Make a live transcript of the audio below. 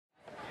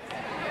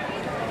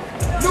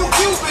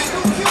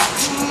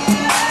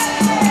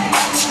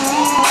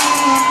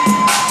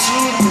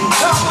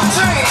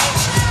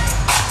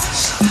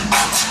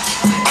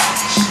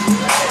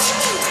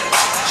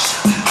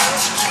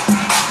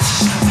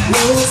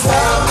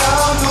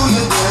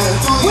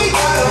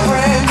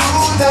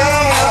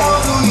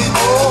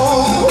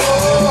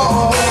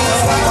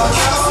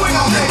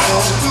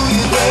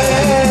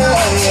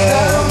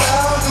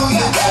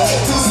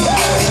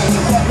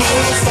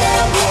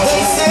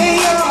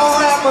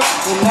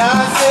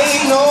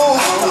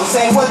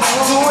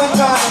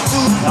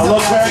Now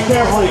look very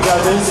carefully,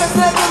 judges. Just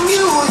let the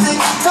music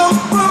come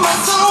from my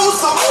soul,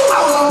 so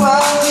all of my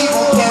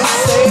people can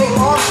stay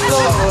on the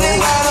floor. They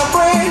got a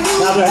brand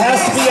new now there has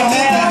to be a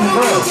man in the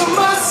group.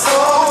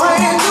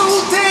 Brand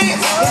new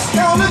dance, it's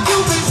gonna do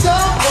the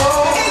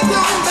shuffle. It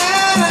don't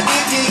matter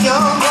if you're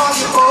young or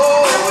you're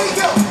old. Here we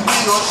go. We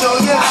gon' show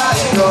you how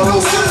it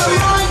goes. To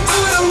the right, to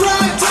the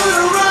right, to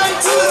the right,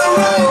 to the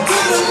right, to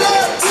the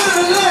left, to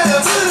the left,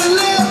 to the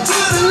left, to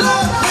the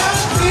left.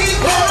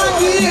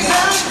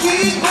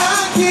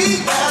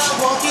 Keep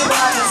walking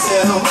by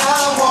yourself.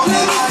 Now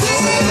walking by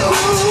yourself.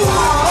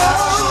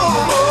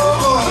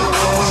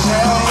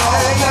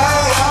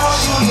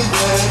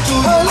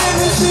 Let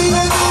me see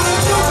you do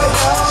the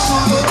shuffle,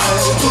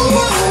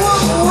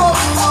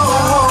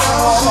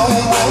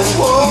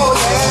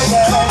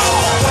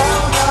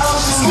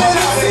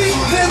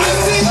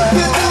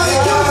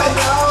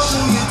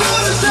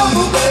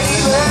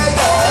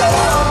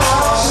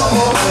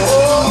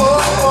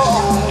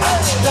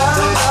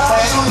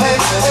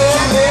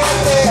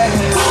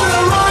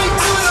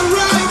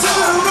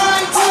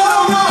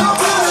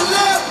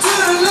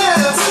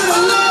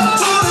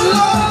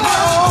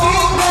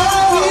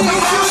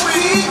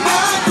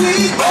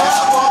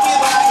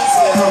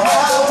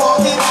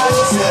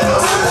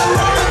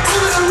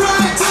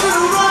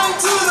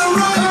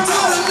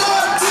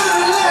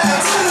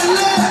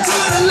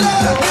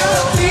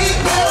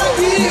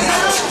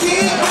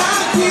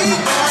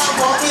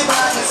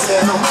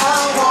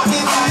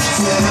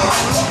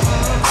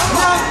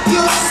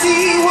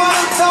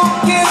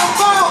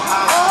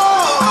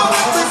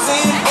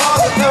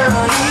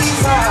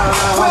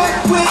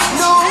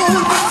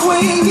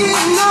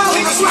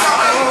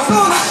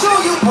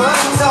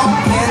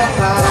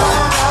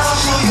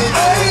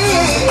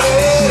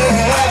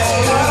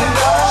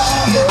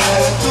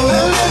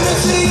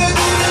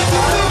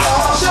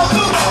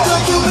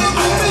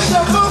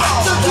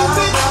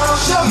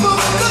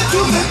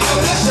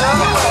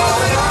 baby.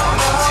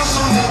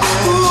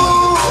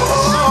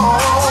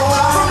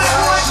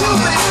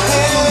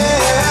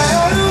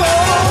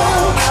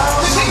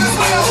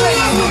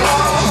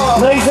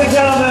 Ladies and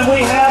gentlemen,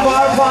 we have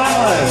our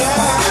finalists.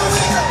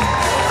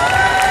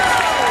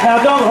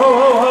 Now don't,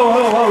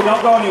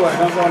 don't go anywhere,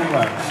 don't go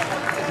anywhere.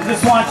 I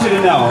just want you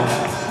to know,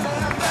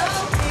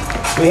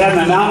 we had an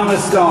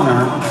anonymous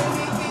donor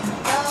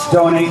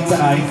donate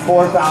tonight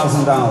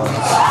 $4,000.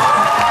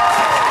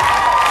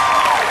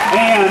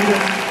 And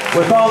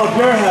with all of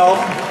your help,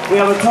 we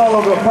have a total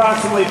of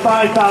approximately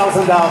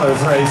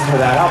 $5,000 raised for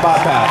that. How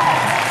about that?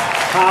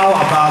 How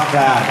about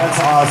that? That's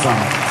awesome.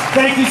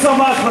 Thank you so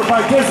much for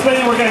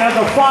participating. We're going to have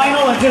the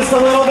final in just a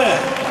little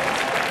bit.